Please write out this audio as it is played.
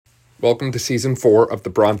Welcome to Season 4 of the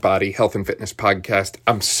Brawn Body Health and Fitness Podcast.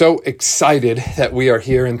 I'm so excited that we are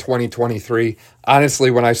here in 2023. Honestly,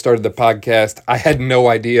 when I started the podcast, I had no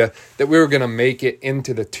idea that we were going to make it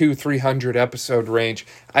into the 200-300 episode range.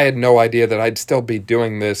 I had no idea that I'd still be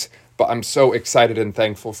doing this, but I'm so excited and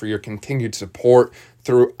thankful for your continued support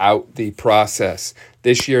throughout the process.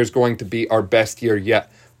 This year is going to be our best year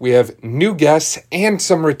yet. We have new guests and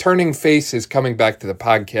some returning faces coming back to the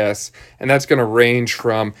podcast, and that's going to range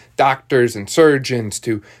from doctors and surgeons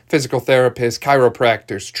to physical therapists,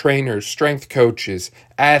 chiropractors, trainers, strength coaches,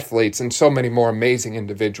 athletes, and so many more amazing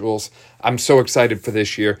individuals. I'm so excited for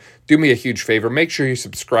this year. Do me a huge favor. Make sure you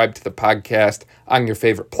subscribe to the podcast on your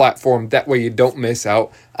favorite platform. That way you don't miss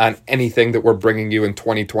out on anything that we're bringing you in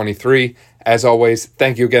 2023. As always,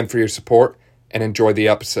 thank you again for your support and enjoy the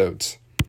episodes.